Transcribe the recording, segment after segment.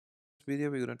video,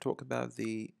 we're going to talk about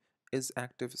the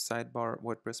isActiveSidebar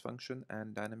WordPress function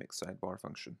and dynamicsidebar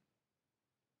function.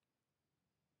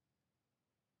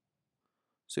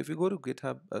 So if you go to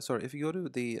if you go to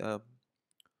the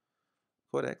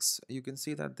codex, you can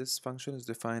see that this function is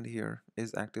defined here,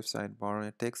 isActiveSidebar, and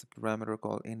it takes a parameter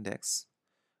called index.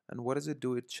 And what does it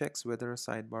do? It checks whether a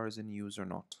sidebar is in use or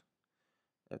not.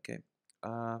 Okay,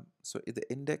 so the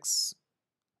index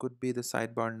could be the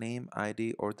sidebar name,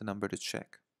 ID, or the number to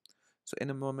check. So in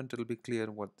a moment it'll be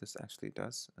clear what this actually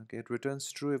does. Okay, it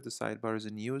returns true if the sidebar is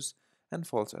in use and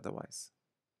false otherwise.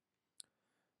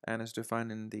 And is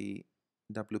defined in the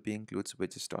WP includes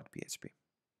widgets.php.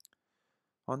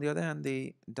 On the other hand,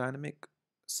 the dynamic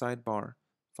sidebar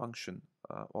function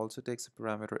also takes a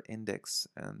parameter index,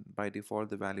 and by default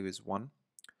the value is 1.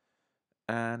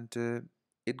 And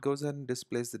it goes ahead and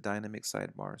displays the dynamic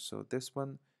sidebar. So this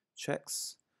one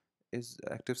checks is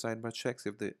active sidebar checks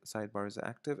if the sidebar is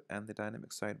active, and the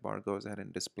dynamic sidebar goes ahead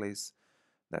and displays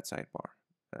that sidebar,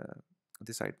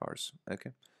 the sidebars.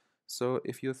 Okay, so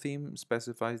if your theme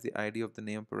specifies the ID of the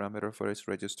name parameter for its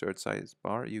registered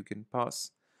sidebar, you can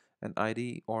pass an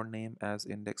ID or name as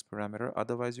index parameter.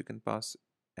 Otherwise, you can pass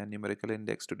a numerical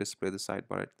index to display the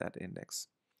sidebar at that index.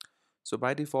 So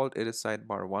by default, it is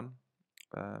sidebar 1,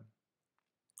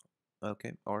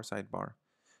 okay, or sidebar.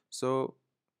 So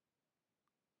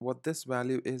what this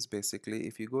value is basically,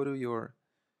 if you go to your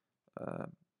uh,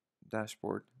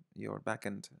 dashboard, your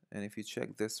backend, and if you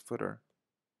check this footer,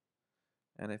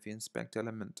 and if you inspect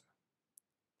element,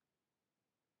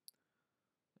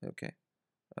 okay,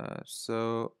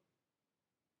 so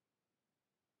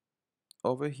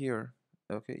over here,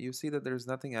 okay, you see that there's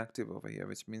nothing active over here,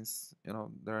 which means,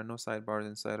 there are no sidebars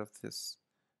inside of this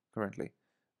currently.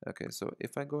 Okay, so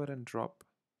if I go ahead and drop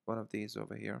one of these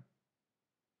over here,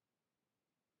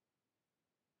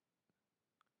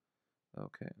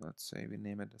 okay, let's say we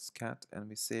name it as cat and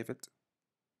we save it.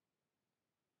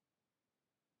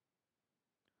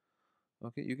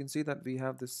 Okay, you can see that we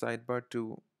have this sidebar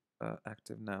 2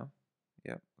 active now.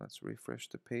 Yeah, let's refresh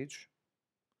the page.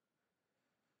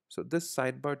 So this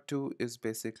sidebar 2 is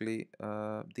basically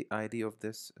the ID of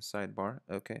this sidebar.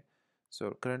 Okay,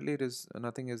 so currently it is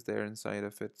nothing is there inside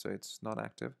of it, so it's not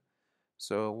active.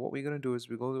 So what we're going to do is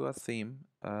we go to a theme.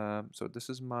 So this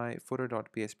is my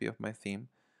footer.php of my theme,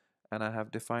 and I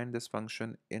have defined this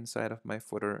function inside of my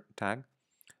footer tag,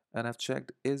 and I've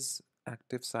checked is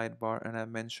active sidebar, and I've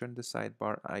mentioned the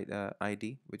sidebar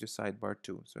ID, which is sidebar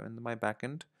 2. So in my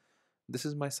backend, this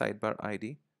is my sidebar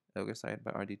ID. Okay,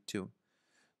 sidebar ID 2.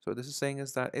 So this is saying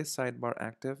is that is sidebar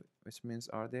active, which means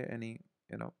are there any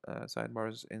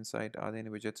sidebars inside, are there any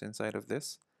widgets inside of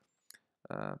this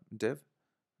div?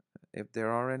 If there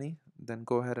are any, then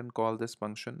go ahead and call this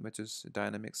function, which is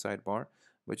dynamic sidebar,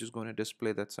 which is going to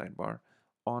display that sidebar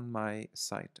on my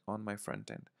site, on my front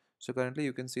end. So currently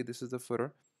you can see this is the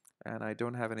footer, and I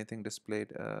don't have anything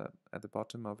displayed at the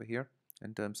bottom over here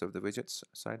in terms of the widgets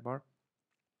sidebar.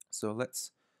 So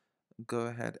let's go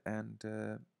ahead and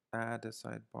add a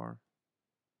sidebar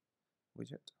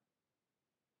widget.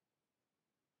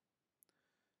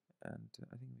 And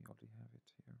I think we already have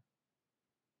it here.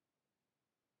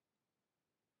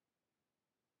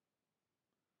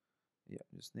 Yeah,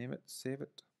 just name it, save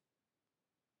it.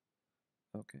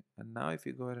 Okay, and now if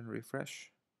you go ahead and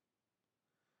refresh,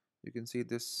 you can see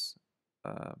this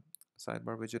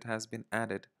sidebar widget has been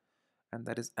added, and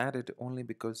that is added only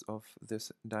because of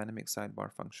this dynamic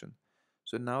sidebar function.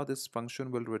 So now this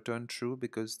function will return true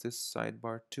because this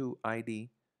sidebar 2 ID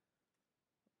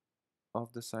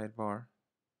of the sidebar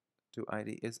 2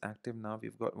 ID is active now.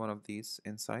 We've got one of these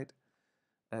inside.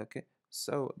 Okay,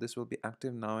 so this will be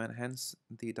active now, and hence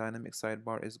the dynamic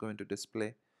sidebar is going to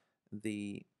display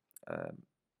the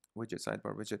widget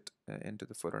sidebar widget into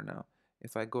the footer now.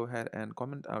 If I go ahead and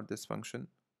comment out this function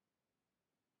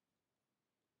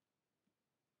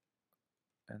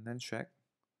and then check,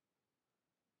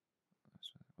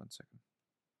 one second.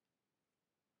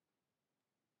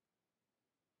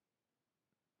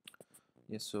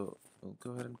 Yes, so we'll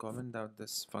go ahead and comment out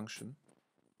this function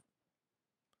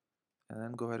and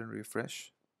then go ahead and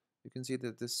refresh. You can see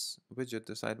that this widget,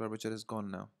 the sidebar widget, is gone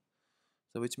now.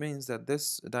 So which means that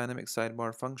this dynamic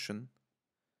sidebar function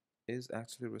is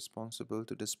actually responsible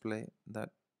to display that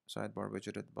sidebar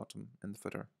widget at the bottom in the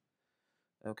footer.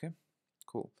 Okay,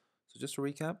 cool. So just to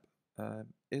recap,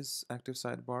 is active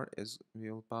sidebar is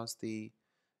we will pass the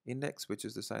index, which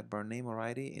is the sidebar name or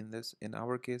ID. In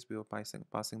our case, we were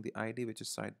passing the ID, which is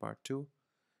sidebar 2,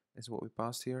 is what we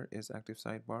passed here. Is active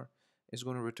sidebar is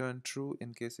going to return true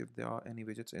in case if there are any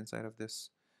widgets inside of this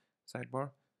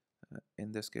sidebar.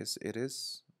 In this case, there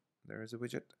is a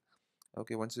widget.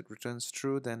 Okay, once it returns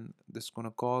true, then this is going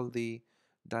to call the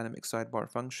dynamic sidebar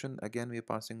function. Again, we're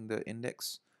passing the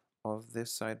index of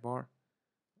this sidebar,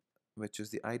 which is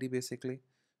the ID basically.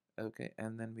 Okay,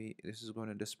 and then this is going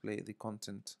to display the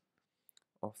content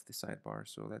of the sidebar.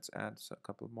 So let's add a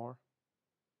couple more.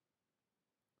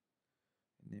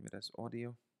 Name it as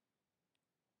audio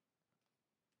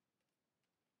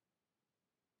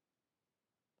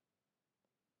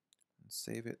and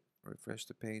save it. Refresh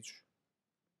the page.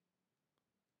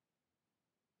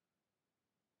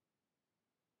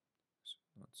 It's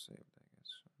not saved, I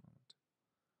guess.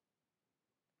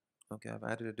 Okay, I've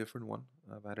added a different one.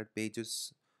 I've added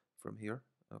pages from here.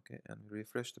 Okay, and we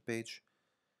refresh the page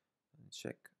and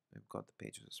check. We've got the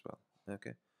pages as well.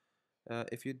 Okay.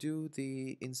 If you do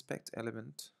the inspect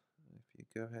element, if you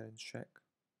go ahead and check,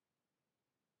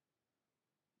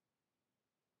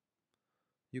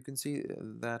 you can see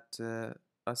that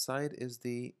aside is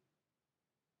the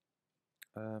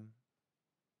um,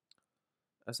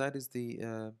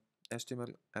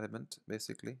 HTML element,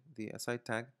 basically the aside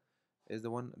tag is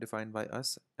the one defined by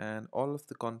us, and all of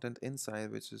the content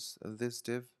inside, which is this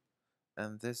div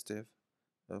and this div,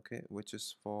 okay, which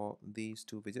is for these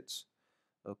two widgets,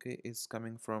 okay, is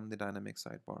coming from the dynamic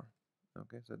sidebar.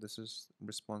 Okay, so this is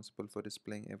responsible for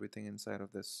displaying everything inside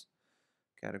of this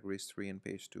categories 3 and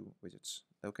page 2 widgets.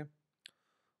 Okay,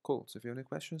 cool. So if you have any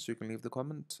questions, you can leave the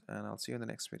comment, and I'll see you in the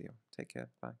next video. Take care.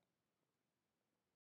 Bye.